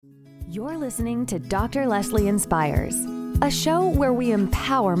You're listening to Dr. Leslie Inspires, a show where we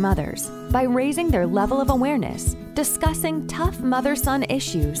empower mothers by raising their level of awareness, discussing tough mother-son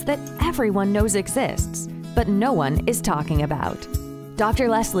issues that everyone knows exists, but no one is talking about. Dr.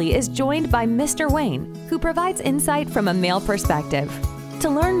 Leslie is joined by Mr. Wayne, who provides insight from a male perspective. To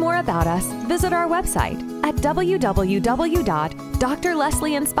learn more about us, visit our website at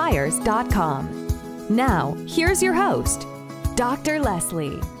www.drlesleyinspires.com. Now, here's your host, Dr.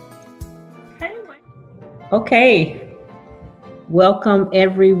 Leslie. Okay, welcome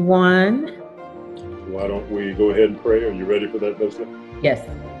everyone. Why don't we go ahead and pray? Are you ready for that, Leslie? Yes.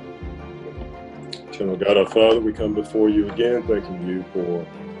 Eternal God, our Father, we come before you again, thanking you for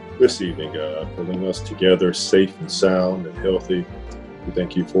this evening, God, pulling us together safe and sound and healthy. We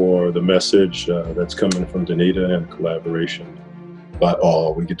thank you for the message that's coming from Danita and collaboration by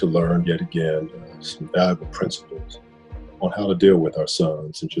all. We get to learn yet again some valuable principles on how to deal with our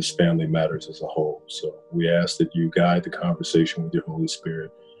sons and just family matters as a whole. So we ask that you guide the conversation with your Holy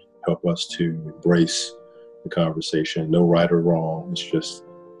Spirit. Help us to embrace the conversation. No right or wrong. It's just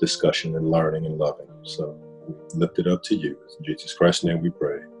discussion and learning and loving. So we lift it up to you. In Jesus Christ's name we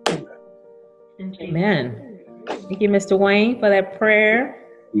pray. Amen. Amen. Thank you, Mr. Wayne, for that prayer.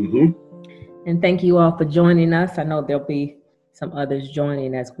 Mm-hmm. And thank you all for joining us. I know there'll be some others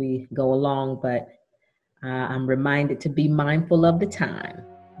joining as we go along, but I'm reminded to be mindful of the time,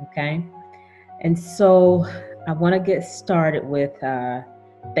 okay? And so I want to get started with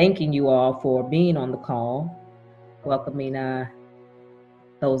thanking you all for being on the call, welcoming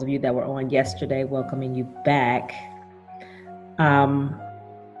those of you that were on yesterday, welcoming you back. And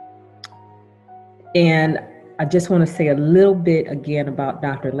I just want to say a little bit again about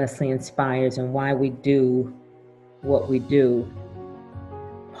Dr. Leslie Inspires and why we do what we do.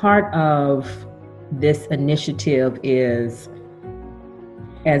 Part of this initiative is,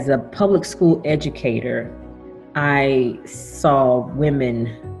 as a public school educator, I saw women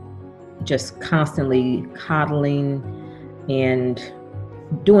just constantly coddling and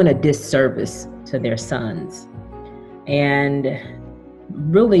doing a disservice to their sons. And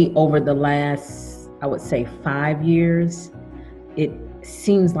really over the last, I would say 5 years, it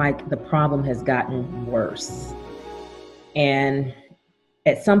seems like the problem has gotten worse. And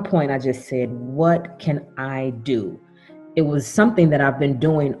at some point I just said, what can I do? It was something that I've been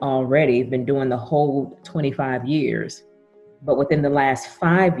doing already, been doing the whole 25 years. But within the last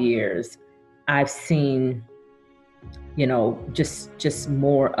 5 years, I've seen, just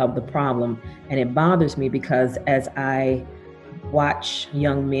more of the problem. And it bothers me because as I watch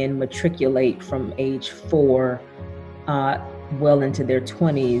young men matriculate from age 4 well into their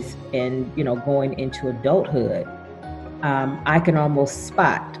 20s and, going into adulthood, I can almost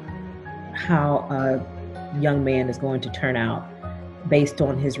spot how a young man is going to turn out based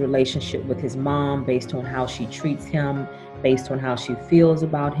on his relationship with his mom, based on how she treats him, based on how she feels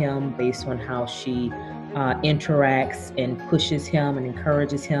about him, based on how she interacts and pushes him and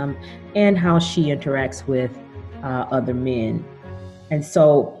encourages him, and how she interacts with other men. And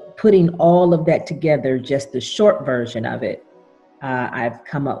so putting all of that together, just the short version of it, I've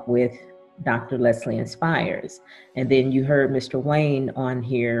come up with Dr. Leslie Inspires. And then you heard Mr. Wayne on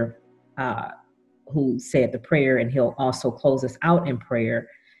here who said the prayer, and he'll also close us out in prayer.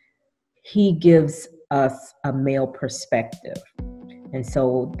 He gives us a male perspective. And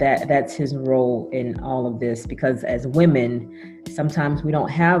so that's his role in all of this, because as women, sometimes we don't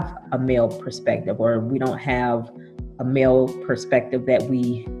have a male perspective, or we don't have a male perspective that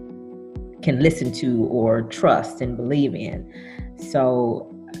we can listen to or trust and believe in. So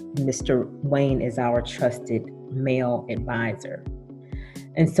Mr. Wayne is our trusted male advisor.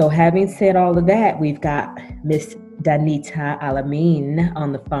 And so having said all of that, we've got Miss Danita Alameen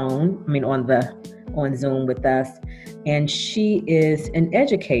on the phone, on Zoom with us. And she is an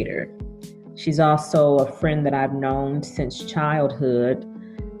educator. She's also a friend that I've known since childhood,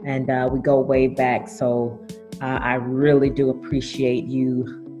 and we go way back. So I really do appreciate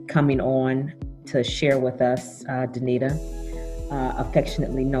you coming on to share with us, Danita,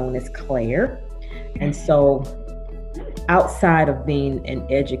 affectionately known as Claire. And so outside of being an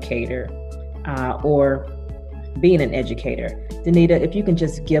educator or being an educator, Danita, if you can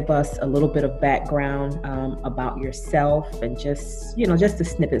just give us a little bit of background about yourself and just a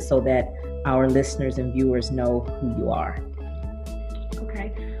snippet so that our listeners and viewers know who you are.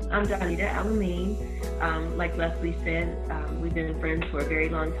 Okay, I'm Danita Alameen. Like Leslie said, we've been friends for a very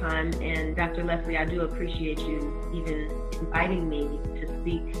long time. And Dr. Leslie, I do appreciate you even inviting me to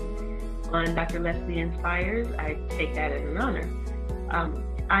speak on Dr. Leslie Inspires. I take that as an honor.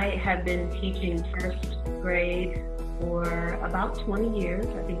 I have been teaching first grade for about 20 years.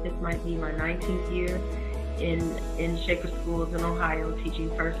 I think this might be my 19th year in Shaker schools in Ohio teaching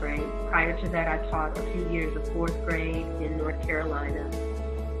first grade. Prior to that, I taught a few years of fourth grade in North Carolina.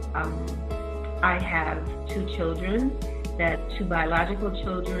 I have two children, two biological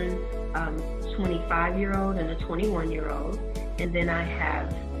children, 25-year-old and a 21-year-old. And then I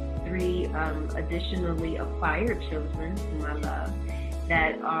have three additionally acquired children whom I love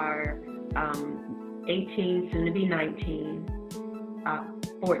that are 18, soon to be 19,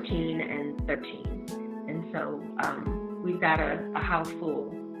 14, and 13. And so we've got a house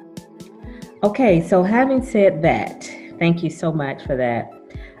full. Okay, so having said that, thank you so much for that.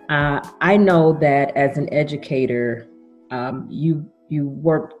 I know that as an educator, you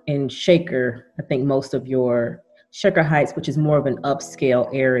worked in Shaker, I think most of your Shaker Heights, which is more of an upscale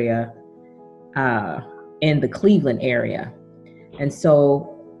area in the Cleveland area. And so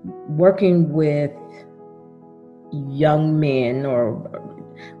working with young men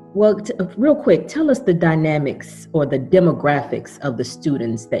real quick, tell us the dynamics or the demographics of the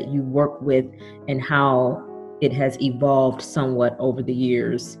students that you work with and how it has evolved somewhat over the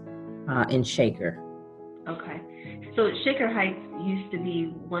years in Shaker. Okay. So Shaker Heights used to be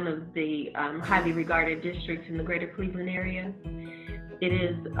one of the highly regarded districts in the greater Cleveland area. It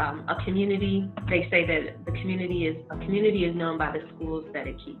is a community. They say that a community is known by the schools that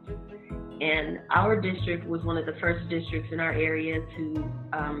it keeps. And our district was one of the first districts in our area to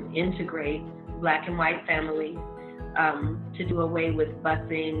integrate Black and white families, to do away with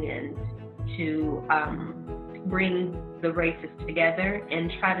busing and to bring the races together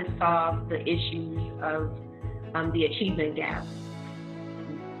and try to solve the issues of the achievement gap.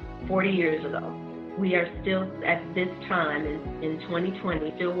 40 years ago. We are still at this time in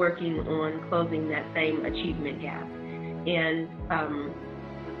 2020 still working on closing that same achievement gap. And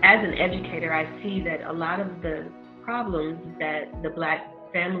as an educator, I see that a lot of the problems that the Black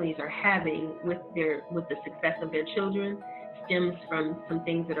families are having with the success of their children stems from some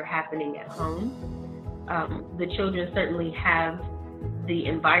things that are happening at home. The children certainly have the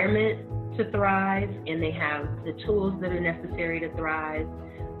environment to thrive, and they have the tools that are necessary to thrive,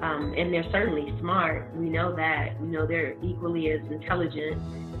 and they're certainly smart. We know that. We know they're equally as intelligent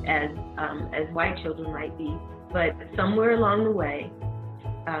as white children might be. But somewhere along the way,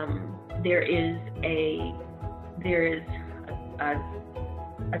 there is a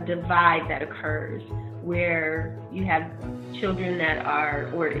divide that occurs where you have children that are,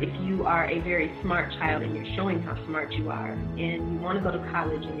 or if you are a very smart child and you're showing how smart you are and you want to go to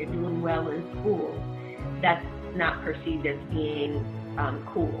college and you're doing well in school, that's not perceived as being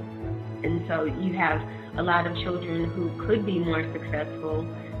cool. And so you have a lot of children who could be more successful,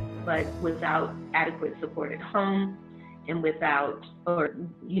 but without adequate support at home and without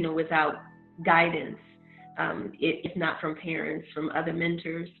guidance, if not from parents, from other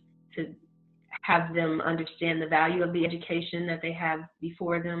mentors, to have them understand the value of the education that they have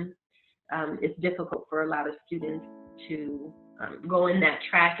before them. It's difficult for a lot of students to go in that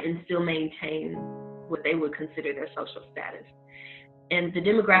track and still maintain what they would consider their social status. And the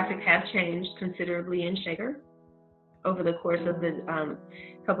demographics have changed considerably in Shaker over the course of the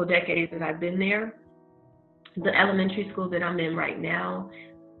couple decades that I've been there. The elementary school that I'm in right now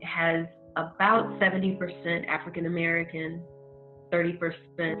has about 70% African American,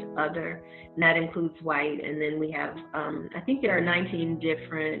 30% other, and that includes white. And then we have, I think there are 19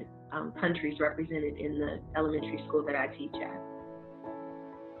 different countries represented in the elementary school that I teach at.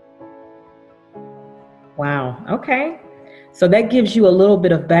 Wow, okay. So that gives you a little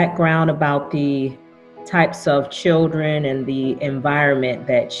bit of background about the types of children and the environment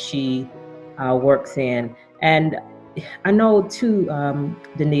that she works in. And I know too,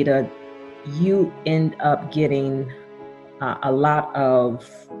 Danita, you end up getting a lot of,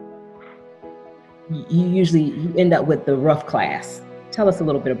 you end up with the rough class. Tell us a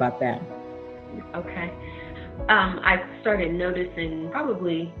little bit about that. Okay. I started noticing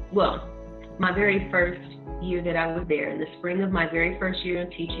my very first year that I was there, in the spring of my very first year of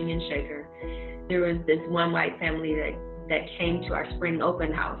teaching in Shaker, there was this one white family that came to our spring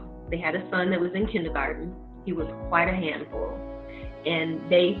open house. They had a son that was in kindergarten. He was quite a handful. And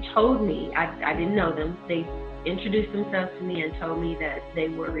they told me, I didn't know them, they introduced themselves to me and told me that they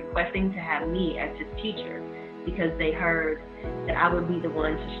were requesting to have me as his teacher because they heard that I would be the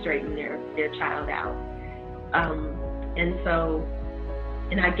one to straighten their child out.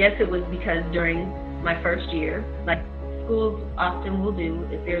 And I guess it was because during my first year, like schools often will do,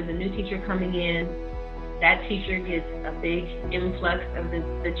 if there's a new teacher coming in, that teacher gets a big influx of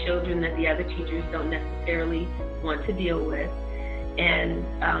the children that the other teachers don't necessarily want to deal with. And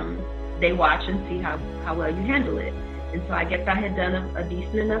they watch and see how well you handle it. And so I guess I had done a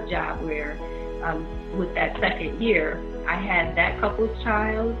decent enough job where with that second year, I had that couple's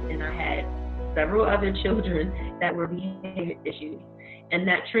child and I had several other children that were behavior issues. And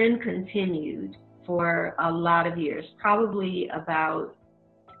that trend continued for a lot of years, probably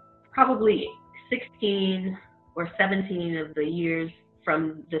 16 or 17 of the years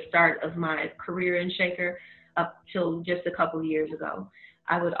from the start of my career in Shaker up till just a couple years ago.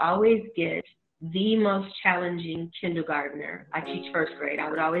 I would always get the most challenging kindergartner. I teach first grade. I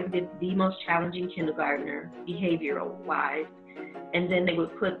would always get the most challenging kindergartner, behavioral-wise, and then they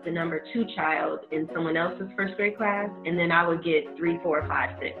would put the number 2 child in someone else's first grade class, and then I would get 3, 4, 5,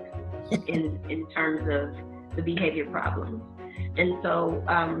 6 in terms of the behavior problems. And so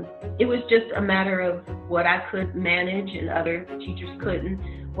it was just a matter of what I could manage and other teachers couldn't.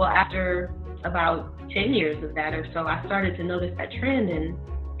 Well, after about 10 years of that or so, I started to notice that trend,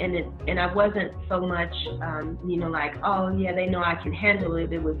 and I wasn't so much, like, oh yeah, they know I can handle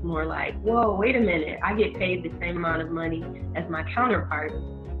it. It was more like, whoa, wait a minute, I get paid the same amount of money as my counterparts.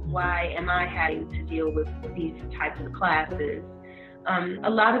 Why am I having to deal with these types of classes? A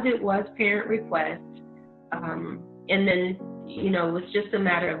lot of it was parent requests, and then, it was just a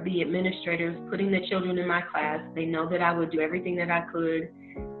matter of the administrators putting the children in my class. They know that I would do everything that I could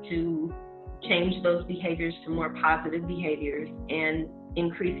to change those behaviors to more positive behaviors and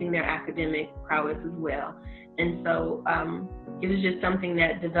increasing their academic prowess as well. And so it was just something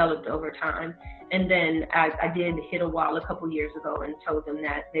that developed over time. And then I did hit a wall a couple years ago and told them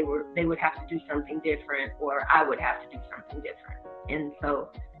that they would have to do something different, or I would have to do something different. And so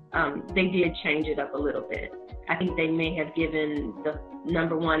they did change it up a little bit. I think they may have given the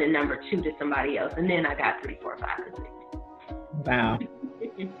number 1 and number 2 to somebody else, and then I got 3, 4, 5, and 6. Wow.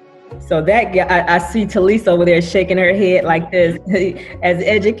 So that I see Talisa over there shaking her head like this. As an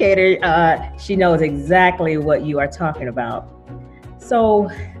educator, she knows exactly what you are talking about. So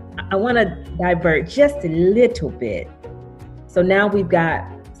I want to divert just a little bit. So now we've got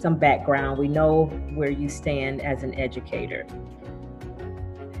some background. We know where you stand as an educator.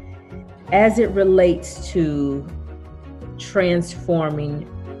 As it relates to transforming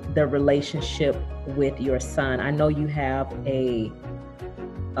the relationship with your son, I know you have a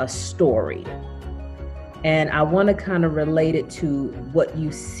story, and I want to kind of relate it to what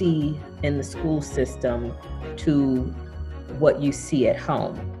you see in the school system to what you see at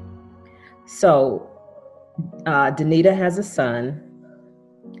home. So Danita has a son.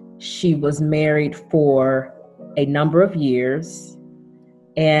 She was married for a number of years,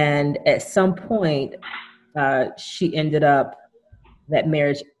 and at some point that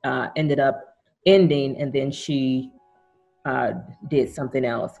marriage ended up ending, and then she did something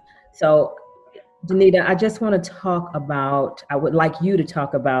else. So Danita, I just want to I would like you to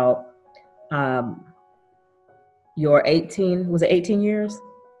talk about your 18 years?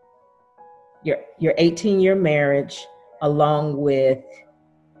 Your 18-year marriage, along with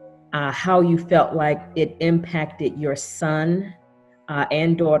how you felt like it impacted your son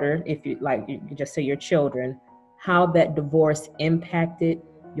and daughter, if you like, you just say your children, how that divorce impacted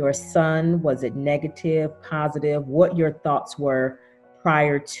your son. Was it negative, positive? What your thoughts were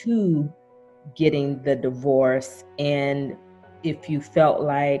prior to getting the divorce, and if you felt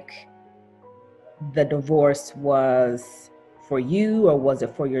like the divorce was for you or was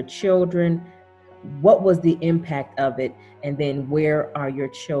it for your children? What was the impact of it? And then where are your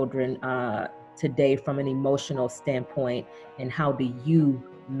children today from an emotional standpoint, and how do you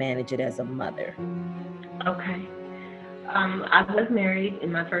manage it as a mother? Okay. I was married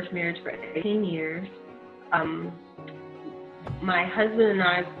in my first marriage for 18 years. My husband and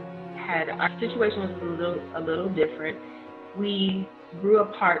I our situation was a little different. We grew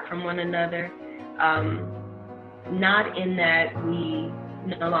apart from one another, not in that we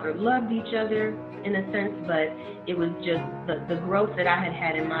no longer loved each other in a sense, but it was just the growth that I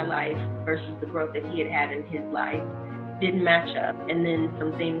had in my life versus the growth that he had in his life didn't match up, and then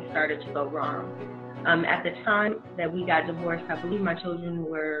some things started to go wrong. At the time that we got divorced, I believe my children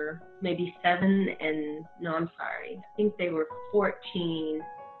were maybe 7 and, no, I'm sorry, I think they were 14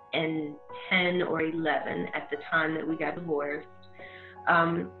 and 10 or 11 at the time that we got divorced.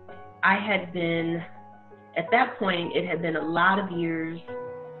 I had been, at that point, it had been a lot of years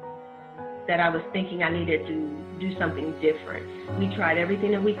that I was thinking I needed to do something different. We tried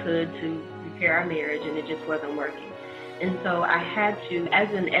everything that we could to repair our marriage, and it just wasn't working. And so I had to,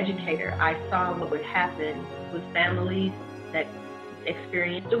 as an educator, I saw what would happen with families that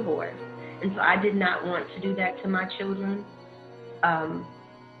experienced divorce. And so I did not want to do that to my children.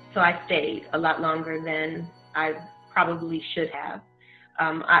 So I stayed a lot longer than I probably should have.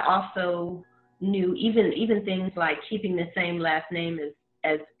 I also knew even things like keeping the same last name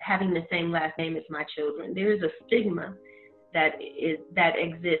as having the same last name as my children. There is a stigma that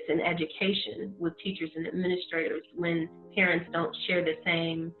exists in education with teachers and administrators when parents don't share the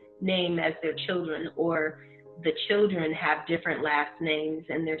same name as their children, or the children have different last names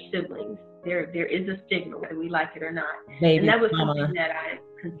and their siblings. There is a stigma, whether we like it or not. And that was something that I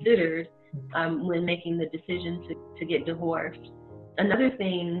considered when making the decision to get divorced. Another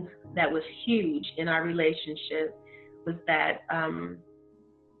thing that was huge in our relationship was that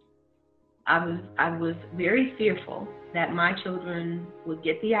I was very fearful that my children would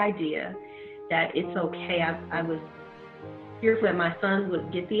get the idea that it's okay. I was fearful that my son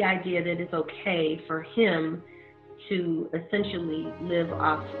would get the idea that it's okay for him to essentially live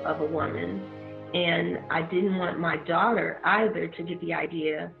off of a woman. And I didn't want my daughter either to get the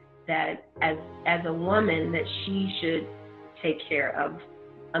idea that as a woman that she should take care of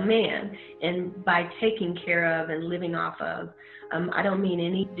a man. And by taking care of and living off of, I don't mean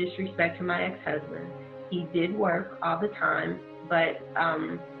any disrespect to my ex-husband. He did work all the time, but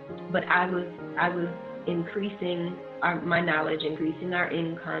I was increasing my knowledge, increasing our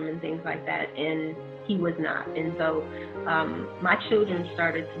income and things like that, and he was not. And so my children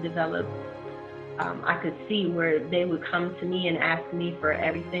started to develop. I could see where they would come to me and ask me for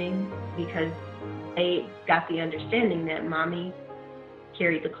everything because they got the understanding that mommy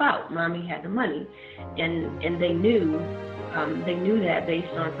carried the clout, mommy had the money, and they knew that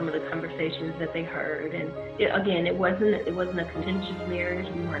based on some of the conversations that they heard. And it wasn't a contentious marriage.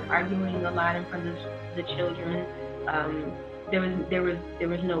 We weren't arguing a lot in front of the children. There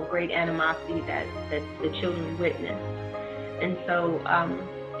was no great animosity that the children witnessed. And so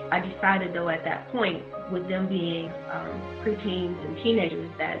I decided, though, at that point, with them being preteens and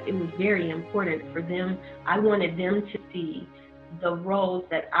teenagers, that it was very important for them. I wanted them to see the roles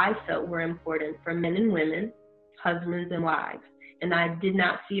that I felt were important for men and women, husbands and wives. And I did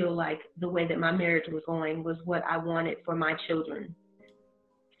not feel like the way that my marriage was going was what I wanted for my children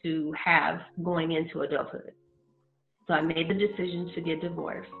to have going into adulthood. So I made the decision to get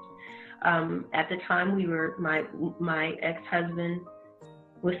divorced. At the time, my ex-husband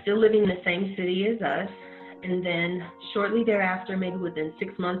was still living in the same city as us. And then shortly thereafter, maybe within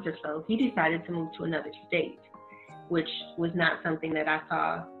 6 months or so, he decided to move to another state, which was not something that I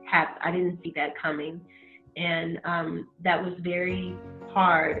saw happen. I didn't see that coming. And that was very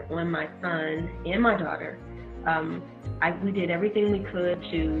hard on my son and my daughter. We did everything we could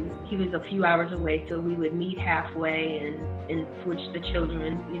he was a few hours away, so we would meet halfway and switch the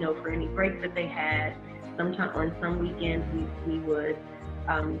children, for any breaks that they had. Sometimes on some weekends, we would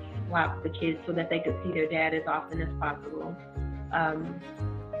swap the kids so that they could see their dad as often as possible.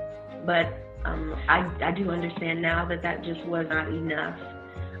 But I do understand now that just was not enough.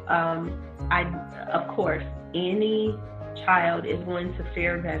 Of course, any child is going to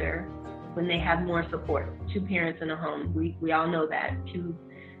fare better when they have more support. Two parents in a home, we all know that. Two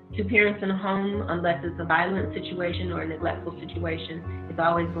parents in a home, unless it's a violent situation or a neglectful situation, it's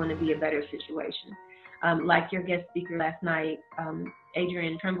always going to be a better situation. Like your guest speaker last night,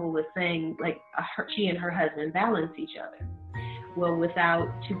 Adrienne Trimble was saying, she and her husband balance each other. Well, without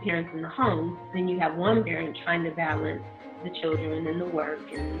two parents in the home, then you have one parent trying to balance the children and the work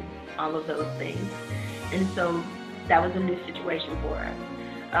and all of those things. And so that was a new situation for us.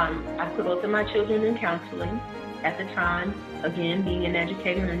 I put both of my children in counseling at the time, again, being an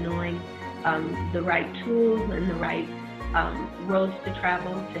educator and knowing the right tools and the right roads to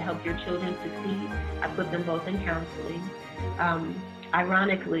travel to help your children succeed. I put them both in counseling.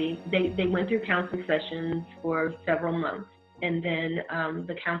 Ironically, they went through counseling sessions for several months. And then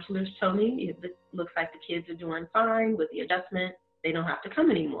the counselors told me, it looks like the kids are doing fine with the adjustment. They don't have to come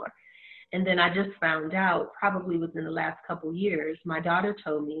anymore. And then I just found out, probably within the last couple years, my daughter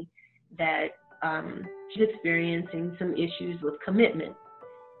told me that she's experiencing some issues with commitment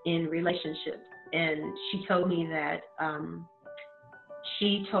in relationships. And she told me that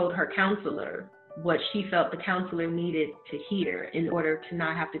she told her counselor what she felt the counselor needed to hear in order to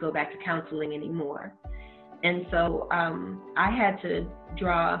not have to go back to counseling anymore. And so I had to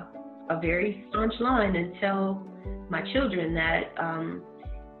draw a very staunch line and tell my children that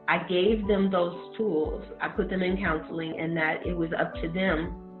I gave them those tools. I put them in counseling, and that it was up to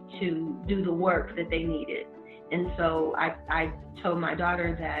them to do the work that they needed. And so I told my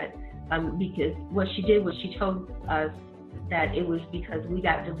daughter that because what she did was she told us that it was because we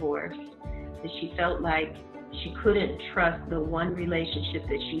got divorced, that she felt like she couldn't trust the one relationship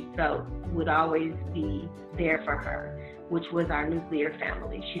that she felt would always be there for her, which was our nuclear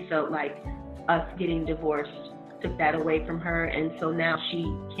family. She felt like us getting divorced took that away from her, and so now she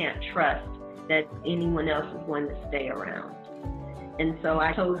can't trust that anyone else was going to stay around. And so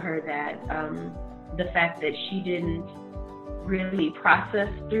I told her that the fact that she didn't really process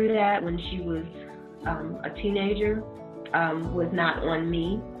through that when she was a teenager was not on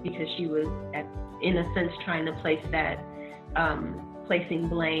me, because she was, in a sense, trying to place that, placing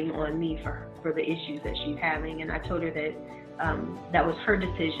blame on me for the issues that she's having. And I told her that that was her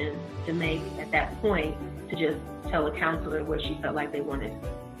decision to make at that point, to just tell a counselor what she felt like they wanted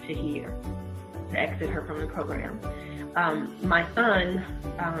to hear, to exit her from the program. My son,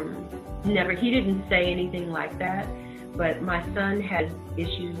 he didn't say anything like that, but my son has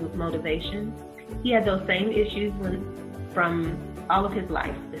issues with motivation. He had those same issues from all of his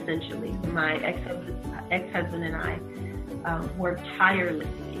life, essentially. My ex-husband and I worked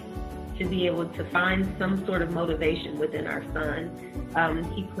tirelessly to be able to find some sort of motivation within our son.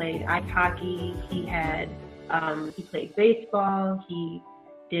 He played ice hockey, he played baseball, he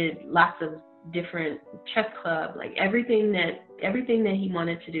did lots of different chess club, like everything that he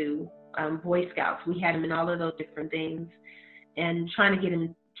wanted to do. Boy Scouts, we had him in all of those different things, and trying to get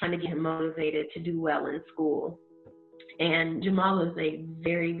him motivated to do well in school. And Jamal is a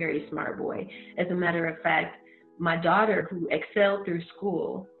very, very smart boy. As a matter of fact, my daughter, who excelled through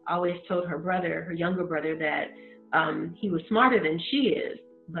school, always told her younger brother, that he was smarter than she is,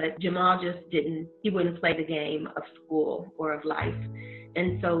 but Jamal just he wouldn't play the game of school or of life.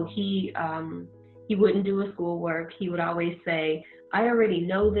 And so he wouldn't do his schoolwork. He would always say, I already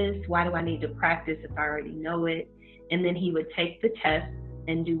know this. Why do I need to practice if I already know it? And then he would take the test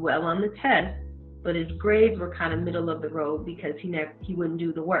and do well on the test, but his grades were kind of middle of the road, because he wouldn't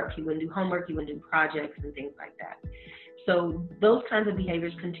do the work. He wouldn't do homework. He wouldn't do projects and things like that. So those kinds of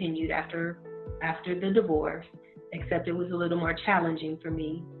behaviors continued after the divorce, except it was a little more challenging for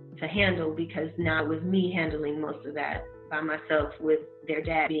me to handle, because now it was me handling most of that by myself, with their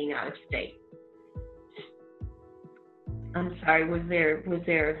dad being out of state. I'm sorry,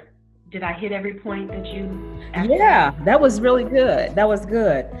 did I hit every point that you asked? Yeah, that was really good. That was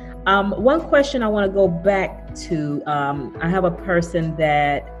good. One question I want to go back to, I have a person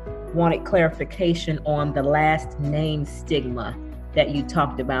that wanted clarification on the last name stigma that you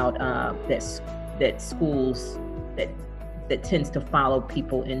talked about, that schools, that tends to follow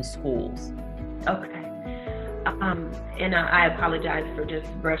people in schools. Okay. And I apologize for just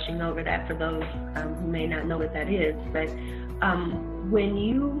brushing over that for those who may not know what that is. But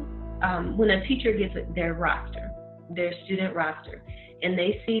when a teacher gets their student roster, and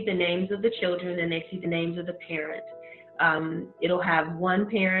they see the names of the children and they see the names of the parents, it'll have one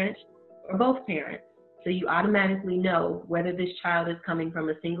parent or both parents. So you automatically know whether this child is coming from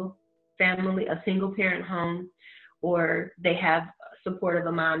a single parent home, or they have support of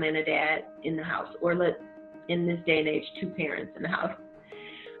a mom and a dad in the house, or in this day and age, two parents in the house.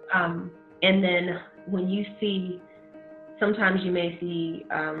 And then when you see, sometimes you may see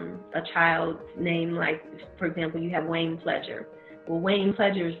a child's name, like, for example, you have Wayne Pledger. Well, Wayne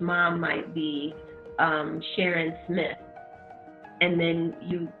Pledger's mom might be Sharon Smith. And then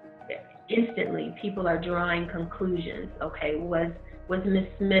instantly people are drawing conclusions. Okay, was Miss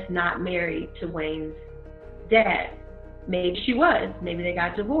Smith not married to Wayne's dad? Maybe she was. Maybe they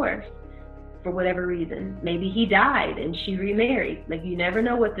got divorced for whatever reason. Maybe he died and she remarried. Like, you never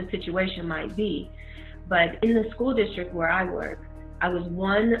know what the situation might be. But in the school district where I work, I was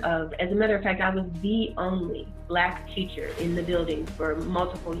as a matter of fact, I was the only Black teacher in the building for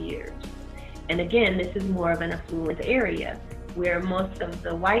multiple years. And again, this is more of an affluent area where most of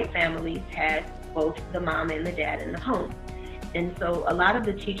the white families had both the mom and the dad in the home. And so a lot of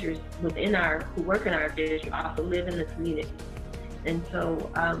the teachers who work in our district also live in the community. And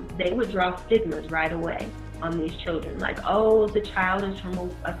so they would draw stigmas right away on these children, like, oh, the child is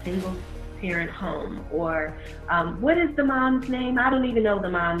from a single parent home, or what is the mom's name? I don't even know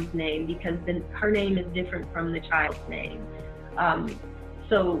the mom's name, because her name is different from the child's name.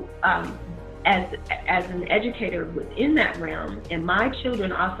 As an educator within that realm, and my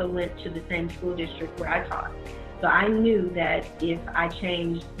children also went to the same school district where I taught. So I knew that if I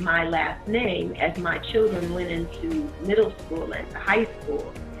changed my last name as my children went into middle school and high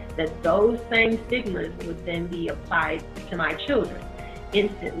school, that those same stigmas would then be applied to my children.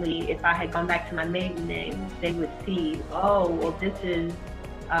 Instantly, if I had gone back to my maiden name, they would see, oh, well, this is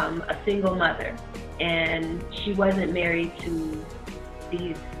a single mother, and she wasn't married to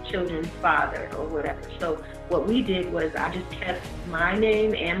these children's father or whatever. So what we did was I just kept my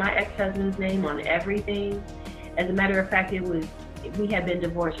name and my ex-husband's name on everything. As a matter of fact, we had been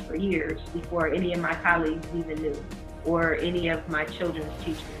divorced for years before any of my colleagues even knew, or any of my children's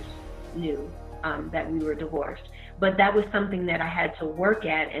teachers knew that we were divorced. But that was something that I had to work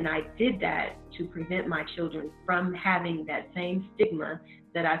at, and I did that to prevent my children from having that same stigma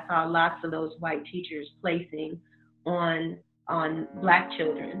that I saw lots of those white teachers placing on Black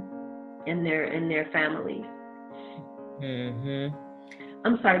children and their families. Mm-hmm.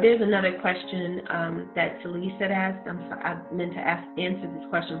 I'm sorry, there's another question that Talise had asked. I'm sorry, I meant to answer this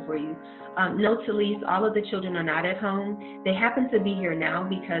question for you. No, Talise, all of the children are not at home. They happen to be here now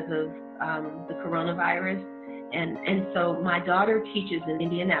because of the coronavirus. And so my daughter teaches in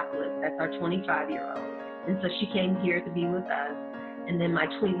Indianapolis. That's our 25-year-old. And so she came here to be with us. And then my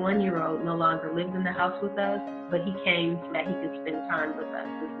 21-year-old no longer lives in the house with us, but he came so that he could spend time with us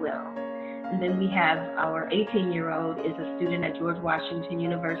as well. And then we have our 18-year-old is a student at George Washington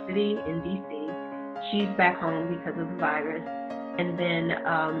University in DC. She's back home because of the virus. And then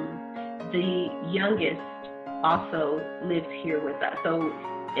the youngest also lives here with us. So,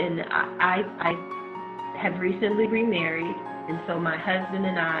 and I have recently remarried, and so my husband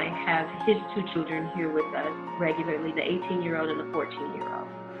and I have his two children here with us regularly, the 18-year-old and the 14-year-old.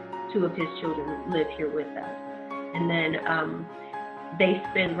 Two of his children live here with us. And then they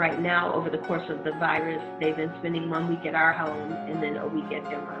spend right now, over the course of the virus, they've been spending 1 week at our home and then a week at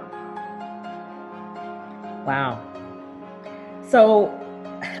their mom's home. Wow. So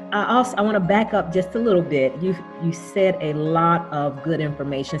I want to back up just a little bit. You said a lot of good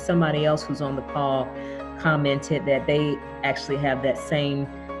information. Somebody else who's on the call commented that they actually have that same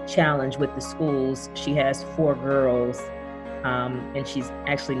challenge with the schools. She has 4 girls, and she's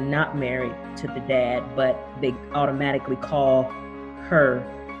actually not married to the dad, but they automatically call her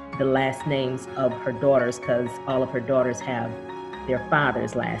the last names of her daughters because all of her daughters have their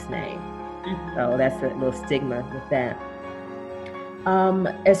father's last name. Mm-hmm. So that's a little stigma with that.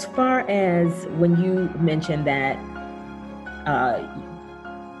 As far as when you mentioned that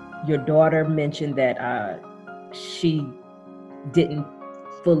your daughter mentioned that she didn't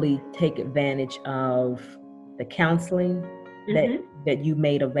fully take advantage of the counseling mm-hmm. that you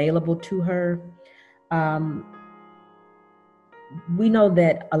made available to her. We know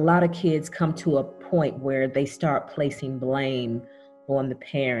that a lot of kids come to a point where they start placing blame on the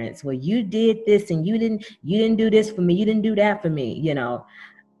parents. Well, you did this and you didn't do this for me. You didn't do that for me, you know.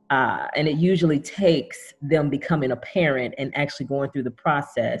 And it usually takes them becoming a parent and actually going through the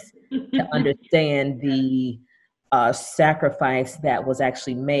process to understand the sacrifice that was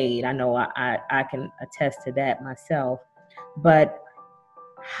actually made. I know I can attest to that myself. But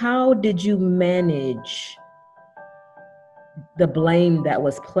how did you manage the blame that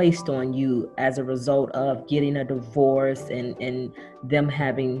was placed on you as a result of getting a divorce and them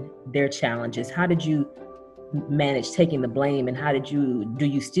having their challenges? How did you manage taking the blame, and do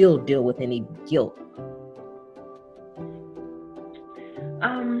you still deal with any guilt?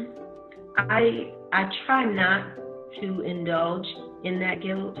 I try not to indulge in that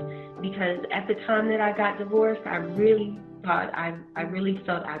guilt, because at the time that I got divorced, I really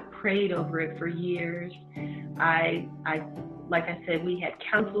felt I prayed over it for years. I like I said, we had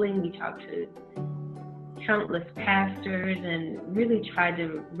counseling, we talked to countless pastors and really tried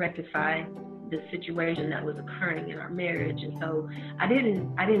to rectify the situation that was occurring in our marriage. And so I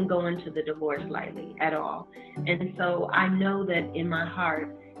didn't go into the divorce lightly at all. And so I know that in my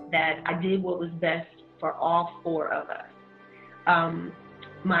heart that I did what was best for all 4 of us.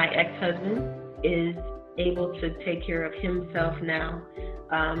 My ex-husband is able to take care of himself now.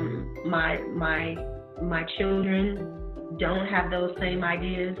 My children don't have those same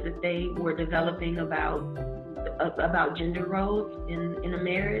ideas that they were developing about gender roles in a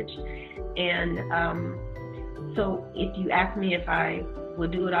marriage. And so if you ask me if I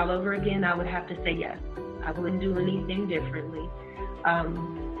would do it all over again, I would have to say yes. I wouldn't do anything differently.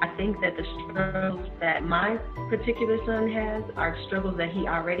 I think that the struggles that my particular son has are struggles that he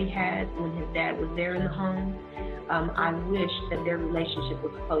already had when his dad was there in the home. I wish that their relationship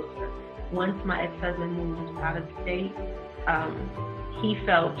was closer. Once my ex-husband moved out of state, he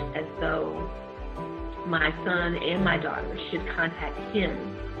felt as though my son and my daughter should contact him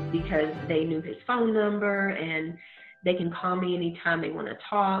because they knew his phone number and they can call me anytime they want to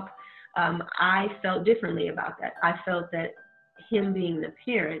talk. I felt differently about that. I felt that him being the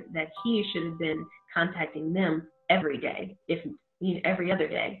parent, that he should have been contacting them every day, every other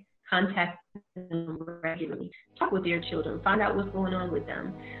day. Contact them regularly, talk with their children, find out what's going on with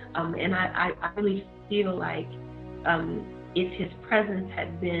them. And I really feel like if his presence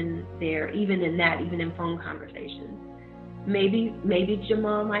had been there, even in phone conversations, maybe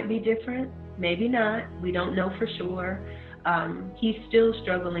Jamal might be different, maybe not. We don't know for sure. He's still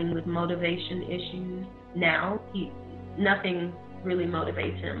struggling with motivation issues now. Nothing really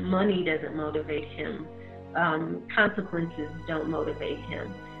motivates him. Money doesn't motivate him consequences don't motivate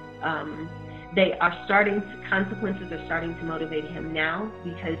him. Consequences are starting to motivate him now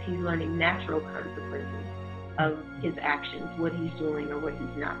because he's learning natural consequences of his actions, what he's doing or what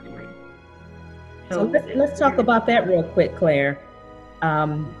he's not doing. So let's talk about that real quick, Claire.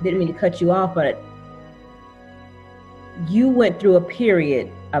 Didn't mean to cut you off, but you went through a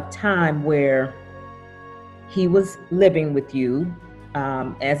period of time where he was living with you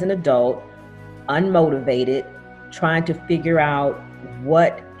as an adult, unmotivated, trying to figure out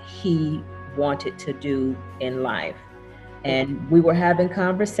what he wanted to do in life. And we were having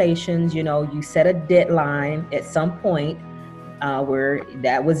conversations, you set a deadline at some point where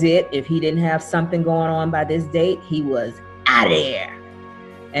that was it. If he didn't have something going on by this date, he was out of there.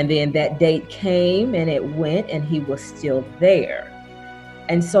 And then that date came and it went and he was still there.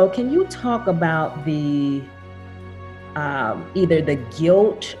 And so can you talk about the either the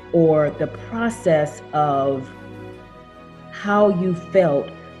guilt or the process of how you felt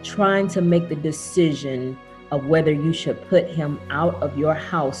trying to make the decision of whether you should put him out of your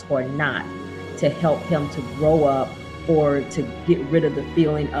house or not to help him to grow up or to get rid of the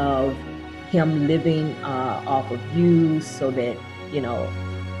feeling of him living off of you so that,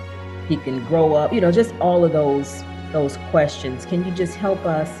 he can grow up, just all of those questions. Can you just help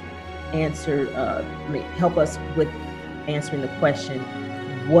us help us with answering the question,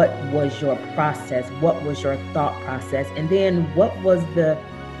 what was your process? What was your thought process? And then what was the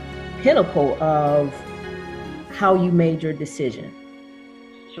pinnacle of how you made your decision?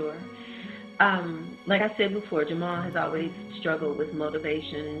 Sure. Like I said before, Jamal has always struggled with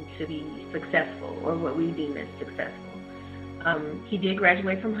motivation to be successful, or what we deem as successful. He did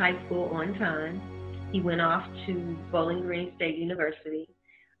graduate from high school on time. He went off to Bowling Green State University,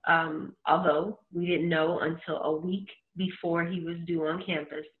 although we didn't know until a week before he was due on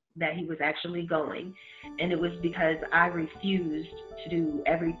campus that he was actually going. And it was because I refused to do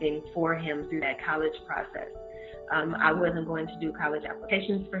everything for him through that college process. I wasn't going to do college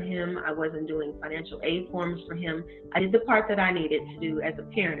applications for him. I wasn't doing financial aid forms for him. I did the part that I needed to do as a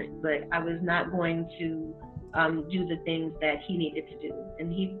parent, but I was not going to do the things that he needed to do,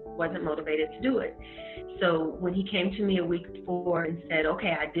 and he wasn't motivated to do it. So when he came to me a week before and said,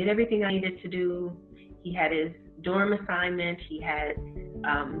 okay, I did everything I needed to do, he had his dorm assignment, he had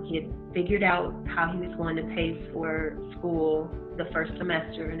figured out how he was going to pay for school the first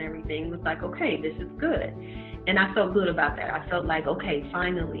semester and everything. It was like, okay, this is good. And I felt good about that. I felt like, okay,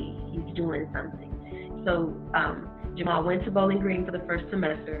 finally he's doing something. So Jamal went to Bowling Green for the first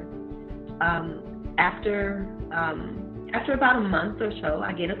semester. After about a month or so,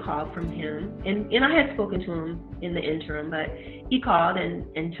 I get a call from him, and I had spoken to him in the interim, but he called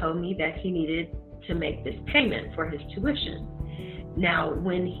and told me that he needed to make this payment for his tuition. Now,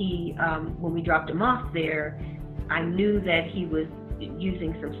 when we dropped him off there, I knew that he was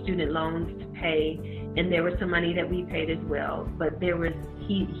using some student loans to pay, and there was some money that we paid as well, but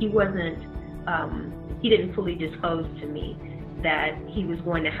he didn't fully disclose to me that he was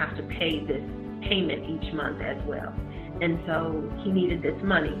going to have to pay this payment each month as well. And so he needed this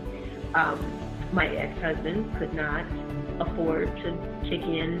money. My ex-husband could not afford to kick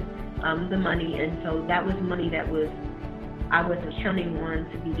in the money, and so that was money that I was counting on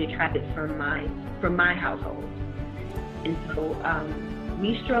to be detracted from my household. And so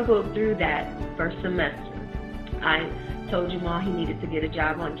we struggled through that first semester. I told Jamal he needed to get a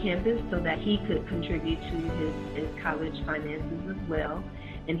job on campus so that he could contribute to his college finances as well,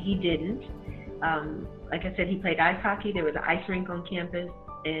 and he didn't. Like I said, he played ice hockey. There was an ice rink on campus,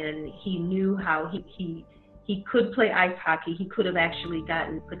 and he knew how he could play ice hockey. He could have actually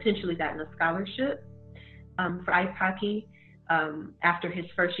potentially gotten a scholarship for ice hockey after his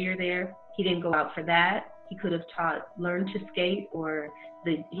first year there. He didn't go out for that. He could have learned to skate, or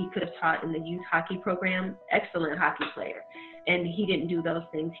he could have taught in the youth hockey program. Excellent hockey player. And he didn't do those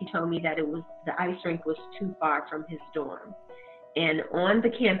things. He told me that the ice rink was too far from his dorm. And on the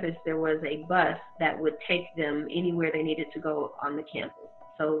campus, there was a bus that would take them anywhere they needed to go on the campus.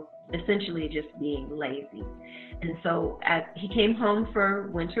 So essentially just being lazy. And so he came home for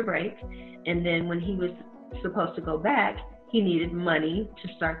winter break, and then when he was supposed to go back, he needed money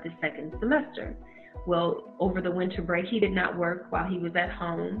to start the second semester. Well, over the winter break, he did not work while he was at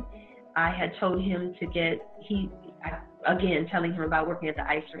home. I had told him telling him about working at the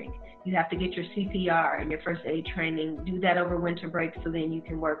ice rink. You have to get your CPR and your first aid training, do that over winter break so then you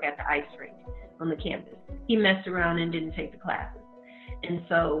can work at the ice rink on the campus. He messed around and didn't take the classes. And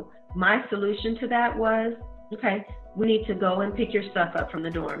so my solution to that was, okay, we need to go and pick your stuff up from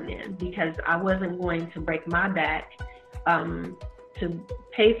the dorm then, because I wasn't going to break my back to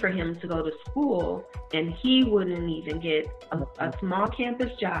pay for him to go to school, and he wouldn't even get a small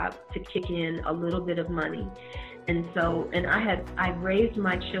campus job to kick in a little bit of money. And so, and I raised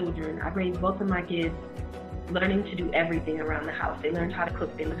my children, I raised both of my kids learning to do everything around the house. They learned how to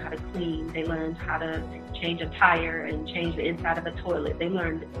cook, they learned how to clean, they learned how to change a tire and change the inside of a toilet. They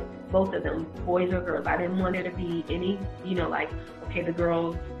learned, both of them, boys or girls. I didn't want there to be any, like, okay, the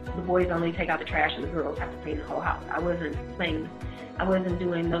boys only take out the trash and the girls have to clean the whole house. I wasn't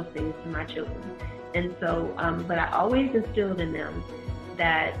doing those things to my children. And so, but I always instilled in them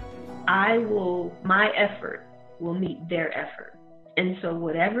that my effort will meet their effort. And so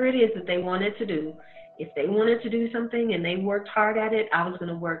whatever it is that they wanted to do, if they wanted to do something and they worked hard at it, I was going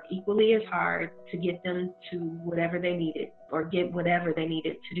to work equally as hard to get them to whatever they needed, or get whatever they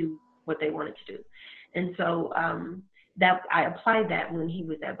needed to do what they wanted to do. And so that I applied that when he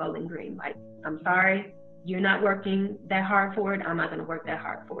was at Bowling Green. Like, I'm sorry, you're not working that hard for it. I'm not going to work that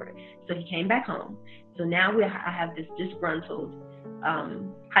hard for it. So he came back home. So now I have this disgruntled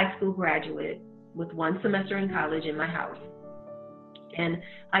high school graduate with one semester in college in my house. And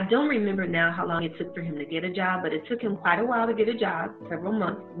I don't remember now how long it took for him to get a job, but it took him quite a while to get a job, several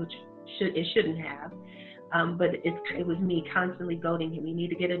months, which it shouldn't have. But it was me constantly goading him. You need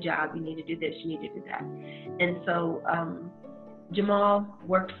to get a job. You need to do this. You need to do that. And so Jamal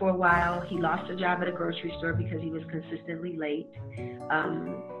worked for a while. He lost a job at a grocery store because he was consistently late.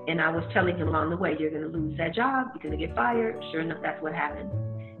 And I was telling him along the way, you're going to lose that job. You're going to get fired. Sure enough, that's what happened.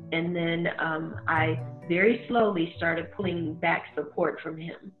 And then I very slowly started pulling back support from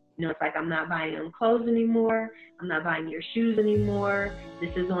him. It's like, I'm not buying him clothes anymore. I'm not buying your shoes anymore.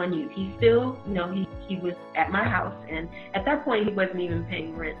 This is on you. He still, he was at my house. And at that point, he wasn't even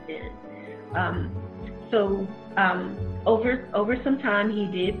paying rent then. Over some time, he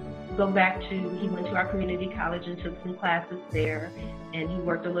did go back he went to our community college and took some classes there. And he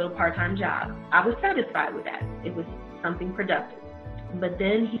worked a little part-time job. I was satisfied with that. It was something productive. But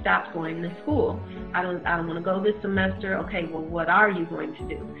then he stopped going to school. I don't want to go this semester. Okay, well, what are you going to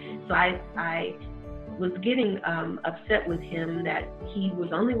do? So I was getting upset with him that he was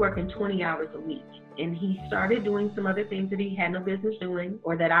only working 20 hours a week. And he started doing some other things that he had no business doing,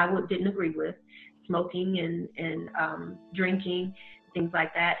 or that I didn't agree with, smoking and drinking, things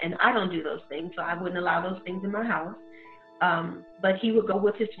like that. And I don't do those things, so I wouldn't allow those things in my house. But he would go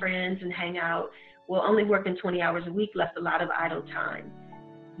with his friends and hang out. Well, only working 20 hours a week left a lot of idle time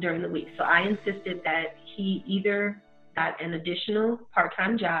during the week. So I insisted that he either got an additional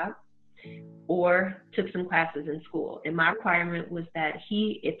part-time job or took some classes in school. And my requirement was that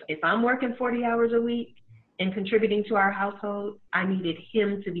if I'm working 40 hours a week and contributing to our household, I needed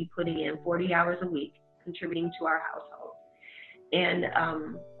him to be putting in 40 hours a week contributing to our household. And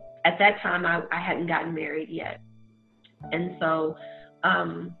at that time, I hadn't gotten married yet. And so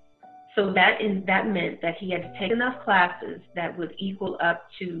that meant that he had to take enough classes that would equal up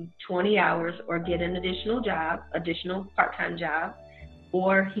to 20 hours or get an additional part-time job,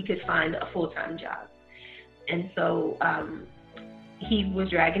 or he could find a full-time job. And so he was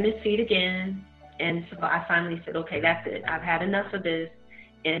dragging his feet again. And so I finally said, okay, that's it. I've had enough of this.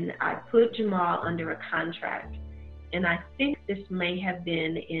 And I put Jamal under a contract. And I think this may have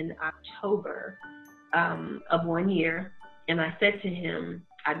been in October of one year. And I said to him,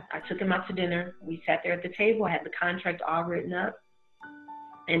 I took him out to dinner. We sat there at the table. I had the contract all written up.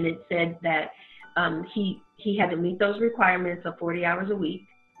 And it said that he had to meet those requirements of 40 hours a week.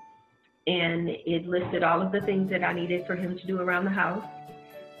 And it listed all of the things that I needed for him to do around the house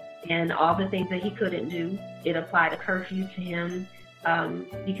and all the things that he couldn't do. It applied a curfew to him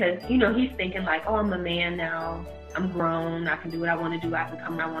because, he's thinking like, oh, I'm a man now. I'm grown. I can do what I want to do. I can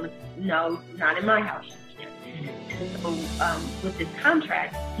come when I want to. No, not in my house. And so with this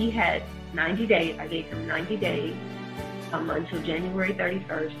contract, he had 90 days. I gave him 90 days until January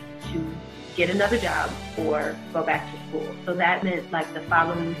 31st to get another job or go back to school. So that meant like the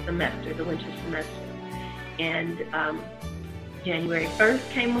following semester, the winter semester. And January 1st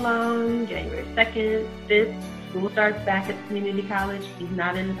came along, January 2nd, 5th, school starts back at the community college. He's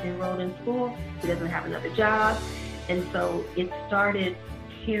not enrolled in school. He doesn't have another job. And so it started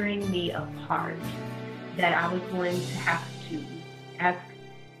tearing me apart that I was going to have to ask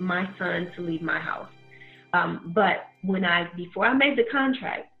my son to leave my house. But before I made the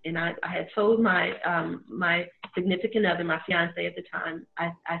contract, and I had told my my significant other, my fiance at the time,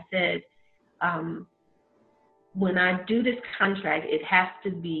 I said, when I do this contract, it has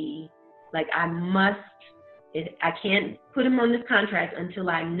to be like I can't put him on this contract until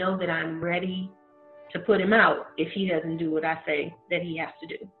I know that I'm ready to put him out if he doesn't do what I say that he has to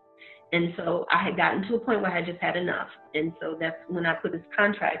do. And so I had gotten to a point where I just had enough. And so that's when I put this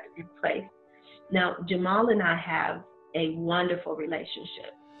contract in place. Now, Jamal and I have a wonderful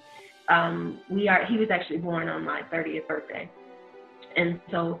relationship. He was actually born on my 30th birthday. And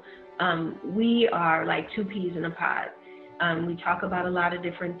so we are like two peas in a pod. We talk about a lot of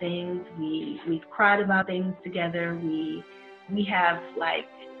different things. We've cried about things together. We have like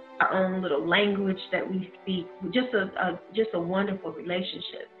our own little language that we speak. Just a wonderful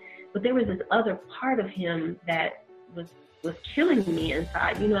relationship. But there was this other part of him that was killing me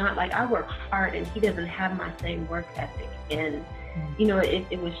inside. You know, I work hard and he doesn't have my same work ethic. And, you know,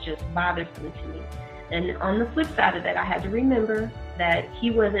 it was just bothersome to me. And on the flip side of that, I had to remember that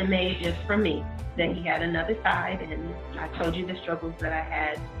he wasn't made just for me, that he had another side. And I told you the struggles that I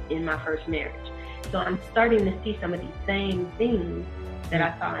had in my first marriage. So I'm starting to see some of these same things that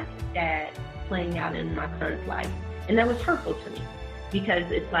I saw in his dad playing out in my son's life. And that was hurtful to me because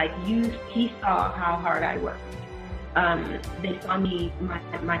it's like he saw how hard I worked. They saw me,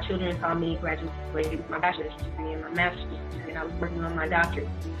 my children saw me graduate with my bachelor's degree and my master's degree, and I was working on my doctorate.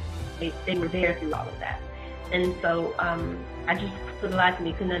 They were there through all of that. And so I just, for the life of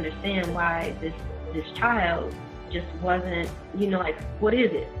me, couldn't understand why this child just wasn't, you know, like, what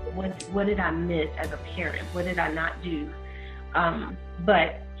is it? What did I miss as a parent? What did I not do?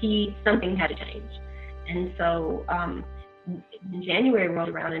 But something had to change. And so January rolled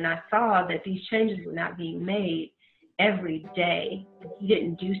around and I saw that these changes were not being made every day. He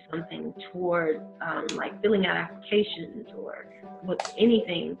didn't do something toward like filling out applications or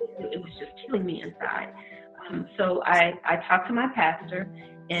anything. It was just killing me inside. So I talked to my pastor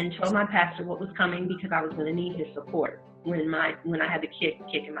and told my pastor what was coming because I was going to need his support when I had to kick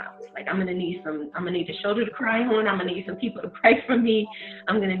him out. Like, I'm gonna need a shoulder to cry on. I'm gonna need some people to pray for me.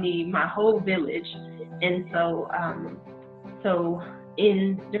 I'm gonna need my whole village. And so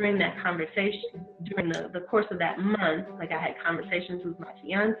during that conversation, during the course of that month, like, I had conversations with my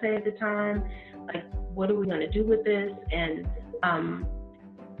fiance at the time, like, what are we gonna do with this? And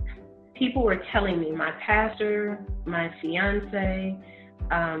people were telling me, my pastor, my fiance,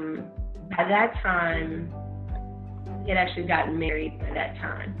 by that time, he had actually gotten married by that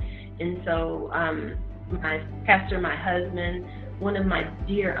time. And so my pastor, my husband, one of my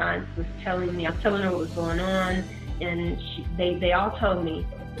dear aunts was telling me, I was telling her what was going on, and they all told me,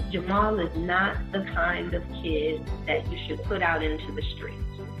 Jamal is not the kind of kid that you should put out into the streets.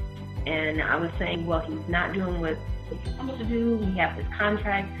 And I was saying, well, he's not doing what he's supposed to do. We have this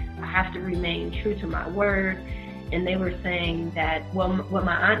contract. I have to remain true to my word. And they were saying that, well, what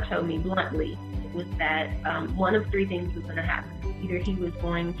my aunt told me bluntly was that one of three things was going to happen. Either he was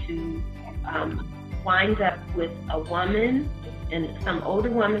going to wind up with a woman, and some older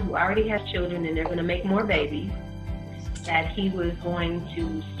woman who already has children, and they're going to make more babies, that he was going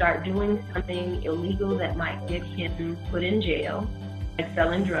to start doing something illegal that might get him put in jail, like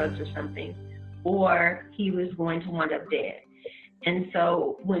selling drugs or something, or he was going to wind up dead. And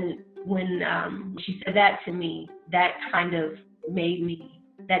so when she said that to me, that kind of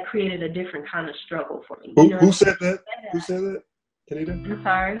that created a different kind of struggle for me. Who said that? Who said that, Kenita? I'm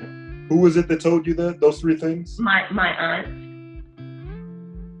sorry? Who was it that told you that, those three things? My aunt.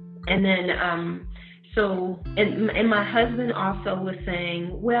 And then, and my husband also was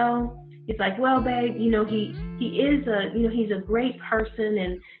saying, well, he's like, well, babe, you know, he is he's a great person,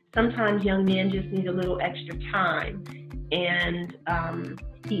 and sometimes young men just need a little extra time. And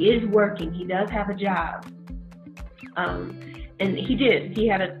he is working. He does have a job. And he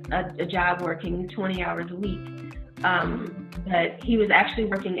had a job working 20 hours a week. But he was actually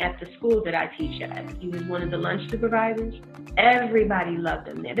working at the school that I teach at. He was one of the lunch supervisors. Everybody loved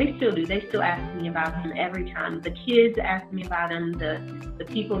him there. They still do. They still ask me about him every time. The kids ask me about him, the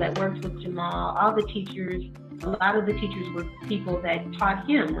people that worked with Jamal, all the teachers. A lot of the teachers were people that taught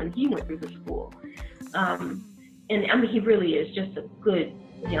him when he went through the school. And I mean, he really is just a good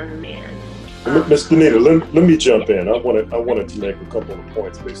young man. Ms. Danita, let me jump in. I wanted to make a couple of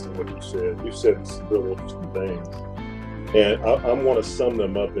points based on what you said. You said some really interesting things, and I want to sum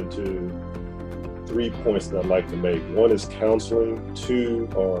them up into 3 points that I'd like to make. One is counseling. 2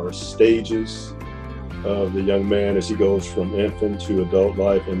 are stages of the young man as he goes from infant to adult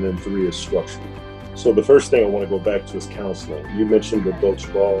life, and then 3 is structure. So the first thing I want to go back to is counseling. You mentioned that both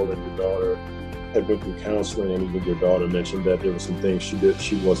Jamal and your daughter had went through counseling, and even your daughter mentioned that there were some things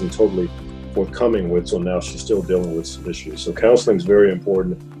she wasn't totally forthcoming with, so now she's still dealing with some issues. So counseling is very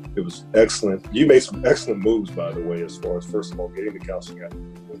important. It was excellent. You made some excellent moves, by the way, as far as, first of all, getting the counseling out,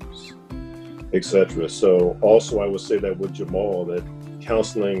 etc. So also I would say that with Jamal, that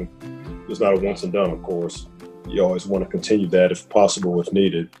counseling is not a once and done, of course. You always want to continue that if possible, if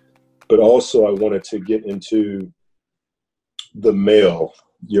needed. But also I wanted to get into the male,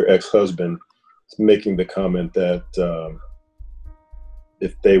 your ex-husband, making the comment that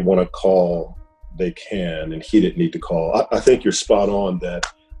if they want to call, they can, and he didn't need to call. I think you're spot on that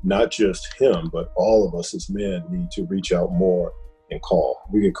not just him, but all of us as men need to reach out more and call.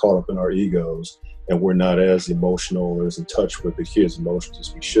 We get caught up in our egos, and we're not as emotional or as in touch with the kids' emotions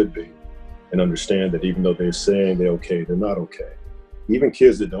as we should be, and understand that even though they're saying they're okay, they're not okay. Even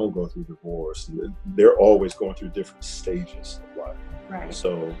kids that don't go through divorce, they're always going through different stages of life. Right.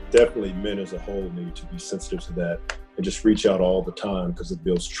 So definitely men as a whole need to be sensitive to that and just reach out all the time, because it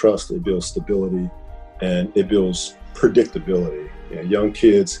builds trust, it builds stability, and it builds predictability. Young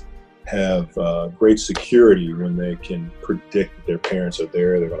kids have great security when they can predict that their parents are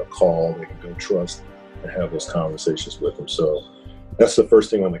there, they're going to call, they can build trust and have those conversations with them. So that's the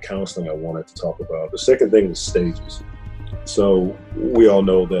first thing on the counseling I wanted to talk about. The second thing is stages. So we all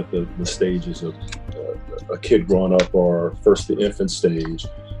know that the stages of a kid growing up are first the infant stage,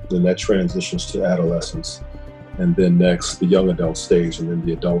 then that transitions to adolescence, and then next the young adult stage, and then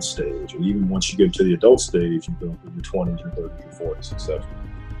the adult stage. And even once you get to the adult stage, you go through your 20s, your 30s, your 40s, etc.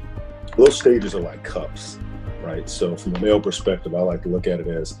 Those stages are like cups, right? So from a male perspective, I like to look at it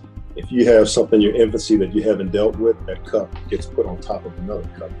as, if you have something in your infancy that you haven't dealt with, that cup gets put on top of another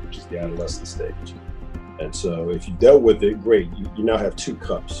cup, which is the adolescent stage. And so if you dealt with it, great, you now have two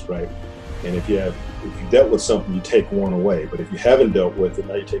cups, right? And if you dealt with something, you take one away. But if you haven't dealt with it,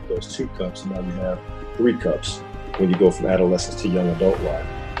 now you take those two cups, and now you have three cups when you go from adolescence to young adult life,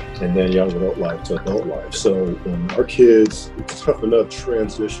 and then young adult life to adult life. So when our kids, it's tough enough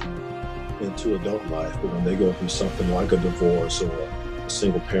transition into adult life, but when they go through something like a divorce or a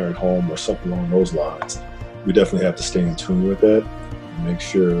single parent home or something along those lines, we definitely have to stay in tune with that and make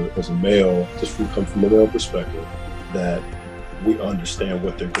sure as a male, just come from a male perspective, that we understand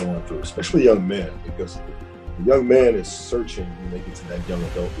what they're going through, especially young men, because the young man is searching when they get to that young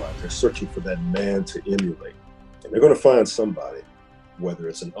adult life. They're searching for that man to emulate. And they're going to find somebody, whether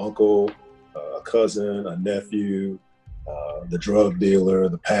it's an uncle, a cousin, a nephew, the drug dealer,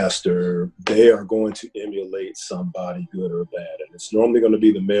 the pastor. They are going to emulate somebody, good or bad. And it's normally going to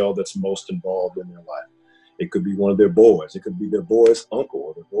be the male that's most involved in their life. It could be one of their boys. It could be their boy's uncle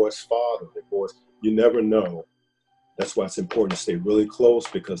or their boy's father, their boys. You never know. That's why it's important to stay really close,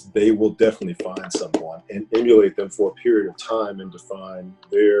 because they will definitely find someone and emulate them for a period of time and define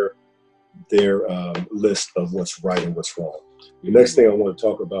their list of what's right and what's wrong. The next thing I want to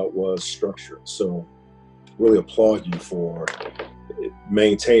talk about was structure. So really applaud you for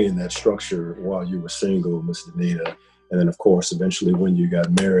maintaining that structure while you were single, Ms. Danita. And then, of course, eventually when you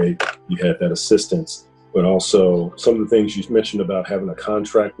got married, you had that assistance. But also some of the things you mentioned about having a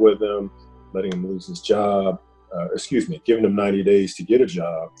contract with him, letting him lose his job, giving him 90 days to get a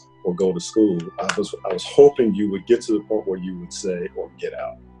job or go to school. I was hoping you would get to the point where you would say, or get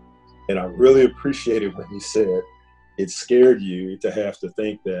out. And I really appreciated when you said it scared you to have to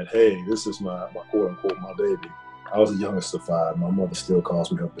think that, hey, this is my quote unquote, my baby. I was the youngest of five. My mother still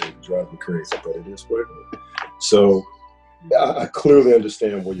calls me her baby, drives me crazy, but it is what it is. So I clearly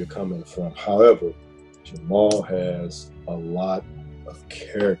understand where you're coming from. However, Jamal has a lot of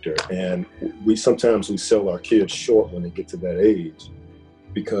character, and we sometimes sell our kids short when they get to that age,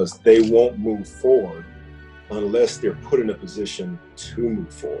 because they won't move forward unless they're put in a position to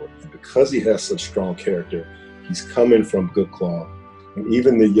move forward. And because he has such strong character, he's coming from good cloth. And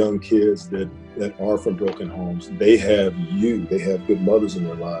even the young kids that are from broken homes, they have good mothers in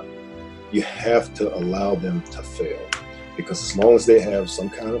their life. You have to allow them to fail, because as long as they have some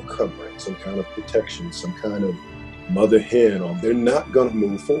kind of covering, some kind of protection, some kind of mother hen on, they're not going to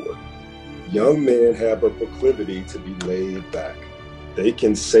move forward. Young men have a proclivity to be laid back. They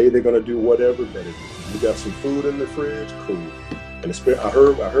can say they're going to do whatever, but if you got some food in the fridge, cool. And I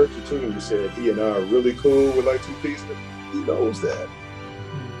heard you too when you said he and I are really cool with like two pieces. He knows that.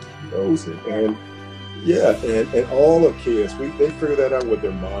 He knows it. And yeah, and all the kids, they figure that out with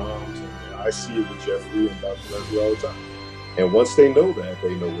their moms. And I see it with Jeffrey and Dr. Leslie all the time. And once they know that,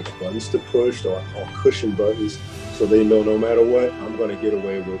 they know which buttons to push or cushion buttons. So they know no matter what, I'm going to get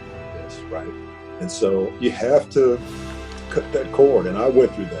away with this, right? And so you have to cut that cord. And I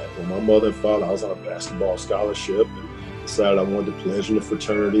went through that. When my mother and father, I was on a basketball scholarship and decided I wanted to pledge in the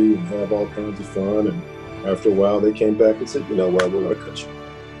fraternity and have all kinds of fun. And after a while, they came back and said, you know what, we're going to cut you.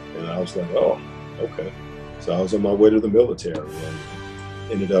 And I was like, oh, okay. So I was on my way to the military and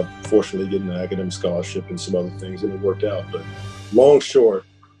ended up fortunately getting an academic scholarship and some other things, and it worked out. But long short,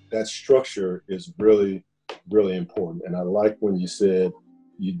 that structure is really, really important. And I like when you said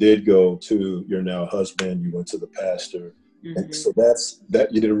you did go to your now husband, you went to the pastor, And so that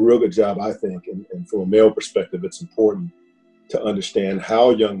you did a real good job, I think. And from a male perspective, it's important to understand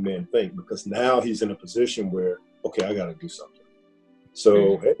how young men think, because now he's in a position where, okay, I got to do something.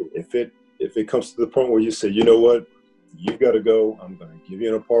 So hey, if it comes to the point where you say, you know what, you got to go, I'm going to give you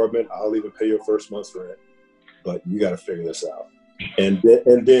an apartment, I'll even pay your first month's rent, but you got to figure this out. And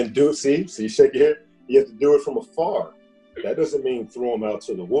then do it. See, you shake your head. You have to do it from afar. That doesn't mean throw him out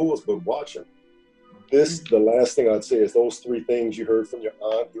to the wolves, but watch him. The last thing I'd say is those three things you heard from your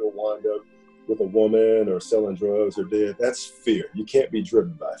aunt, you'll wind up with a woman or selling drugs or dead. That's fear. You can't be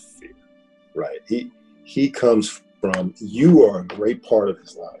driven by fear, right? He comes from, you are a great part of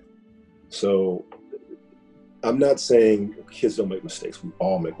his life. So I'm not saying kids don't make mistakes. We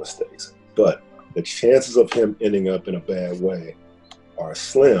all make mistakes. But the chances of him ending up in a bad way are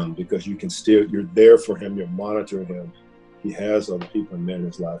slim, because you're there for him, you're monitoring him. He has other people and men in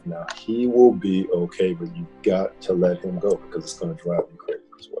his life now. He will be okay, but you got to let him go, because it's going to drive you crazy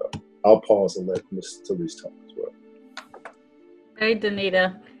as well. I'll pause and let Ms. Talise talk as well. Hey,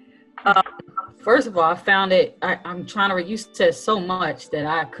 Danita. First of all, I found it, I'm trying to, you said so much that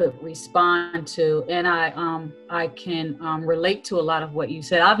I could respond to, and I can relate to a lot of what you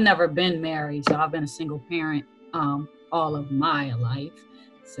said. I've never been married, so I've been a single parent all of my life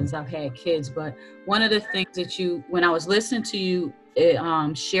since I've had kids. But one of the things that when I was listening to you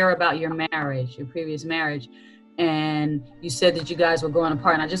share about your marriage, your previous marriage, and you said that you guys were going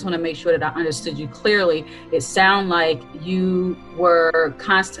apart, and I just want to make sure that I understood you clearly. It sounded like you were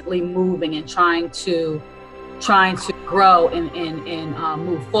constantly moving and trying to grow and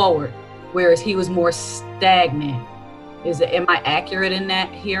move forward, whereas he was more stagnant. Am I accurate in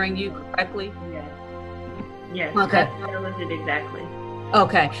that, hearing you correctly? Yes. Okay. That was it exactly.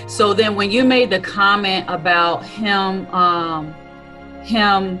 Okay. So then when you made the comment about him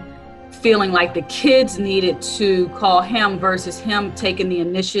feeling like the kids needed to call him versus him taking the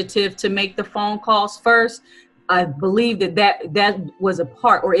initiative to make the phone calls first, I believe that was a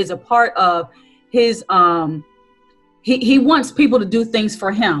part, or is a part of his, he wants people to do things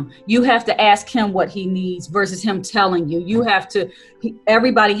for him. You have to ask him what he needs versus him telling you.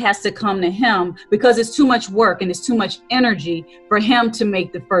 Everybody has to come to him, because it's too much work and it's too much energy for him to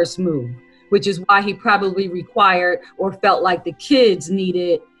make the first move, which is why he probably required or felt like the kids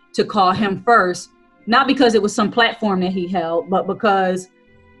needed to call him first, not because it was some platform that he held, but because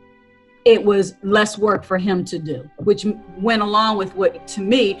it was less work for him to do, which went along with what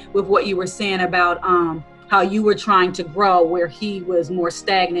you were saying about how you were trying to grow, where he was more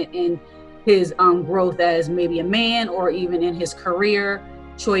stagnant in his growth as maybe a man, or even in his career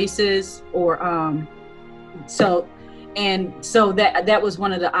choices, or so that was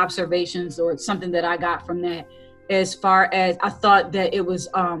one of the observations, or something that I got from that. As far as, I thought that it was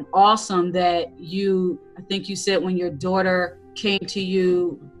awesome that I think you said when your daughter came to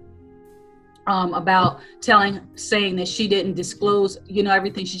you about saying that she didn't disclose,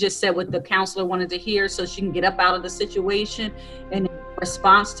 everything. She just said what the counselor wanted to hear so she can get up out of the situation. And in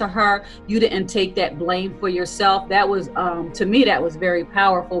response to her, you didn't take that blame for yourself. That was, to me, that was very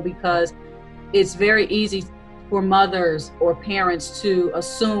powerful, because it's very easy for mothers or parents to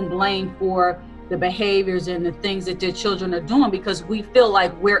assume blame for the behaviors and the things that their children are doing, because we feel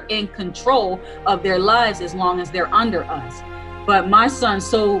like we're in control of their lives as long as they're under us. But my son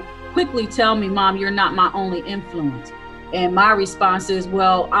so quickly tell me, Mom, you're not my only influence. And my response is,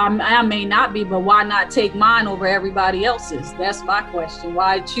 well, I may not be, but why not take mine over everybody else's? That's my question.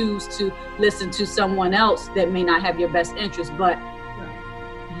 Why choose to listen to someone else that may not have your best interest? But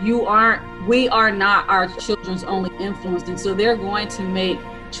we are not our children's only influence. And so they're going to make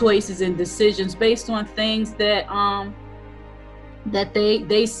choices and decisions based on things that that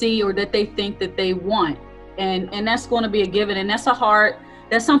they see, or that they think that they want. And that's going to be a given. And that's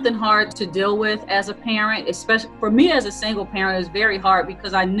something hard to deal with as a parent, especially for me as a single parent. It's very hard,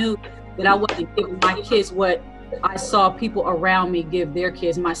 because I knew that I wasn't giving my kids what I saw people around me give their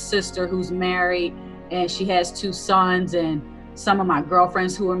kids. My sister, who's married, and she has 2 sons, and some of my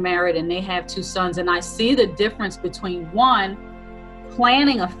girlfriends who are married and they have 2 sons. And I see the difference between one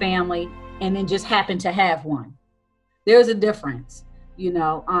planning a family and then just happen to have one. There's a difference,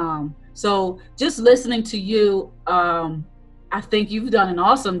 so just listening to you, I think you've done an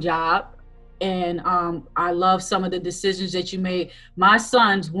awesome job. And I love some of the decisions that you made. My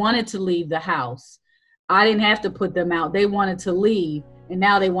sons wanted to leave the house. I didn't have to put them out. They wanted to leave, and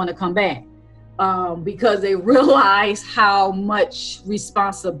now they want to come back because they realize how much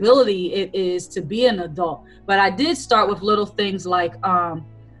responsibility it is to be an adult. But I did start with little things like my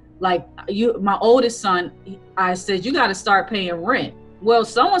oldest son, I said, you got to start paying rent. Well,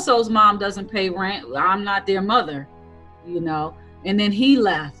 so-and-so's mom doesn't pay rent. I'm not their mother. you know, and then he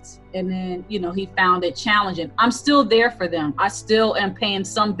left, and then, you know, he found it challenging. I'm still there for them. I still am paying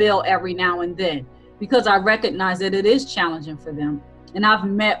some bill every now and then because I recognize that it is challenging for them. And I've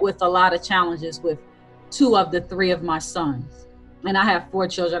met with a lot of challenges with 2 of the 3 of my sons. And I have 4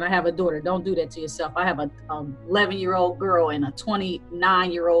 children. I have a daughter. Don't do that to yourself. I have a 11-year-old girl and a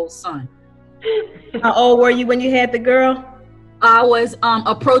 29-year-old son. How old were you when you had the girl? I was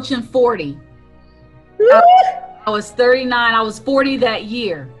approaching 40. I was 39. I was 40 that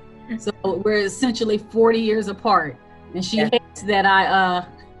year. So we're essentially 40 years apart. And she hates that I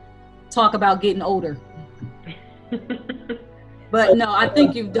talk about getting older. But no, I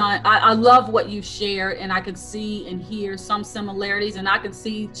think you've done, I love what you shared, and I can see and hear some similarities, and I can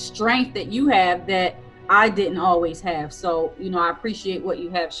see strength that you have that I didn't always have. So, you know, I appreciate what you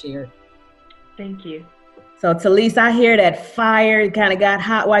have shared. Thank you. So Talise, I hear that fire kind of got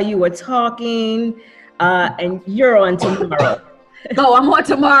hot while you were talking, and you're on tomorrow. Oh, I'm on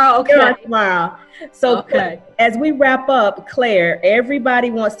tomorrow. Okay. You're on tomorrow. So okay. As we wrap up, Claire, everybody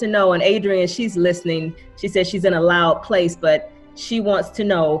wants to know, and Adrienne, she's listening. She says she's in a loud place, but she wants to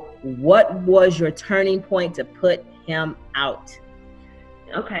know, what was your turning point to put him out?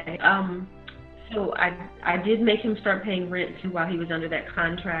 Okay. So I did make him start paying rent too while he was under that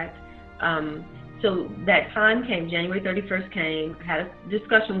contract. So that time came, January 31st came. I had a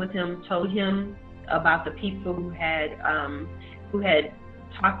discussion with him, told him about the people who had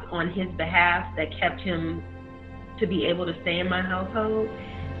talked on his behalf that kept him to be able to stay in my household.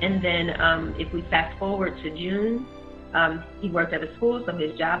 And then if we fast forward to June, he worked at a school, so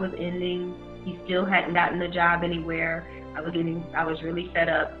his job was ending. He still hadn't gotten a job anywhere. I was really fed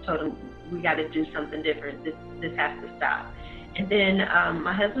up, told him, we got to do something different. This has to stop. And then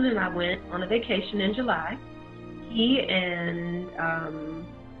my husband and I went on a vacation in July. He and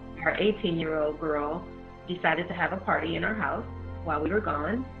our 18-year-old girl decided to have a party in our house while we were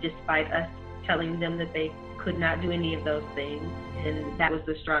gone, despite us telling them that they could not do any of those things. And that was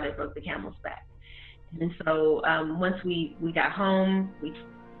the straw that broke the camel's back. And so once we got home, we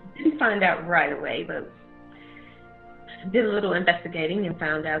didn't find out right away, but did a little investigating and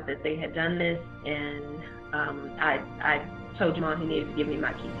found out that they had done this. And I told Jamal he needed to give me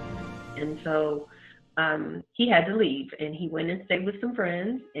my keys. And so he had to leave, and he went and stayed with some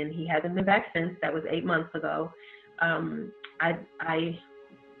friends, and he hasn't been back since. That was 8 months ago. I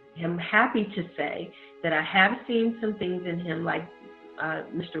am happy to say that I have seen some things in him, like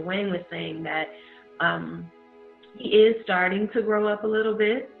Mr. Wayne was saying, that he is starting to grow up a little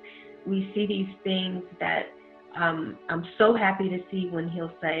bit. We see these things that I'm so happy to see when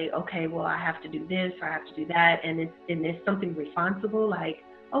he'll say, okay, well, I have to do this or I have to do that. And it's something responsible, like,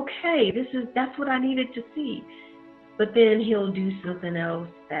 okay, that's what I needed to see. But then he'll do something else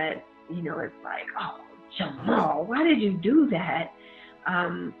that, you know, it's like, oh, Jamal, why did you do that?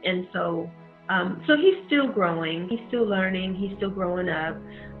 And so he's still growing, he's still learning, he's still growing up.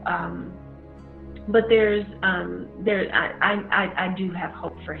 But I do have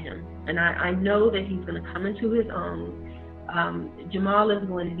hope for him, and I know that he's going to come into his own. Jamal is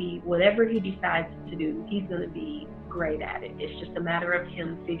going to be, whatever he decides to do, he's going to be great at it. It's just a matter of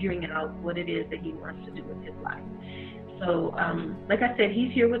him figuring out what it is that he wants to do with his life. So, like I said,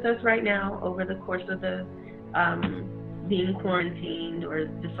 he's here with us right now over the course of the being quarantined or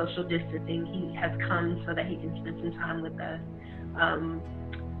the social distancing. He has come so that he can spend some time with us.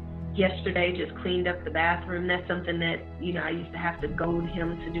 Yesterday, just cleaned up the bathroom. That's something that, you know, I used to have to goad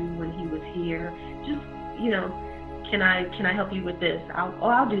him to do when he was here. Just, you know, can I help you with this?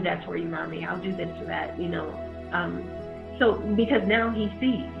 I'll do that for you, Mommy. I'll do this or that, you know. So because now he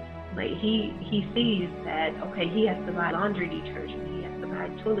sees, like he sees that, okay, he has to buy laundry detergent, he has to buy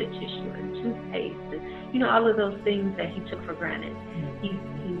toilet tissue and toothpaste, and, you know, all of those things that he took for granted. He's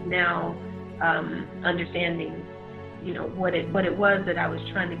now understanding, you know, what it was that I was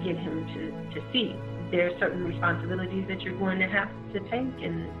trying to get him to see. There are certain responsibilities that you're going to have to take,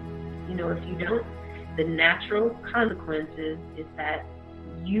 and, you know, if you don't, the natural consequences is that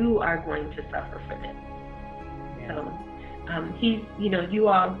you are going to suffer for them. So he's, you know, you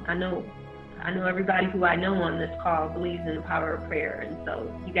all, I know everybody who I know on this call believes in the power of prayer, and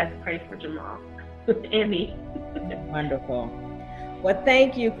so you guys pray for Jamal and me. Wonderful. Well,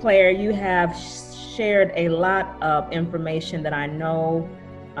 thank you, Claire. You have shared a lot of information that I know,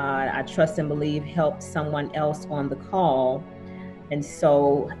 I trust and believe helped someone else on the call. And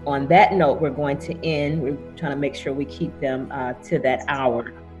so on that note, we're going to end. We're trying to make sure we keep them to that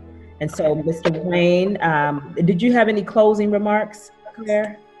hour. And so, Mr. Wayne, did you have any closing remarks,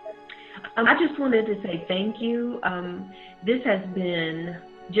 Claire? I just wanted to say thank you. This has been,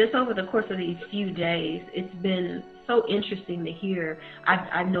 just over the course of these few days, it's been so interesting to hear.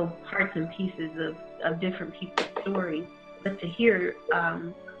 I know parts and pieces of different people's stories, but to hear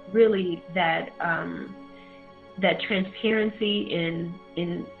really that transparency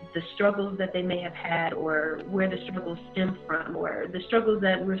in the struggles that they may have had, or where the struggles stem from, or the struggles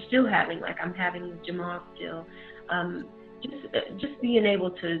that we're still having, like I'm having with Jamal still. Just being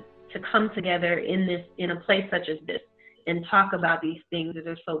able to come together in a place such as this and talk about these things that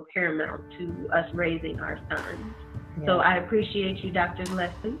are so paramount to us raising our sons. Yeah. So I appreciate you, Dr.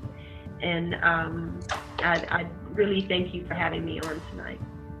 Leslie, and I really thank you for having me on tonight.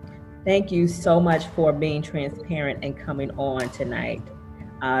 Thank you so much for being transparent and coming on tonight.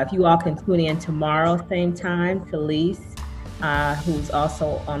 If you all can tune in tomorrow, same time, Felice, who's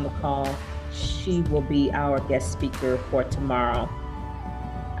also on the call, she will be our guest speaker for tomorrow.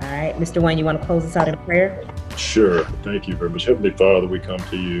 All right, Mr. Wayne, you want to close us out in prayer? Sure. Thank you very much. Heavenly Father, we come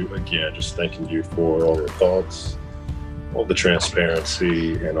to you again, just thanking you for all the thoughts, all the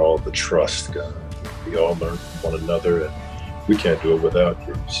transparency, and all the trust, God. We all learn from one another, and we can't do it without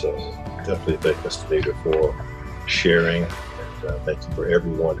you. So definitely thank Ms. Danita for sharing. And thank you for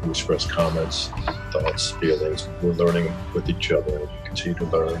everyone who expressed comments, thoughts, feelings. We're learning with each other, and we continue to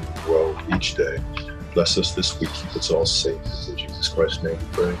learn and grow each day. Bless us this week. Keep us all safe. In Jesus Christ's name we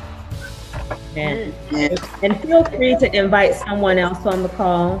pray. And feel free to invite someone else on the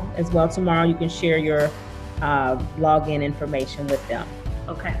call as well tomorrow. You can share your login information with them.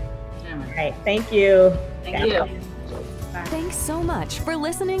 Okay. All right. Thank you. Thank you. Thanks so much for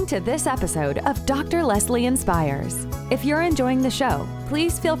listening to this episode of Dr. Leslie Inspires. If you're enjoying the show,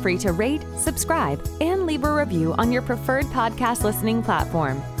 please feel free to rate, subscribe, and leave a review on your preferred podcast listening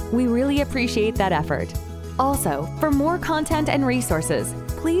platform. We really appreciate that effort. Also, for more content and resources,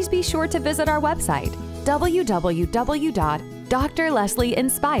 please be sure to visit our website,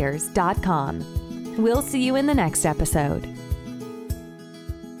 www.drleslieInspires.com. We'll see you in the next episode.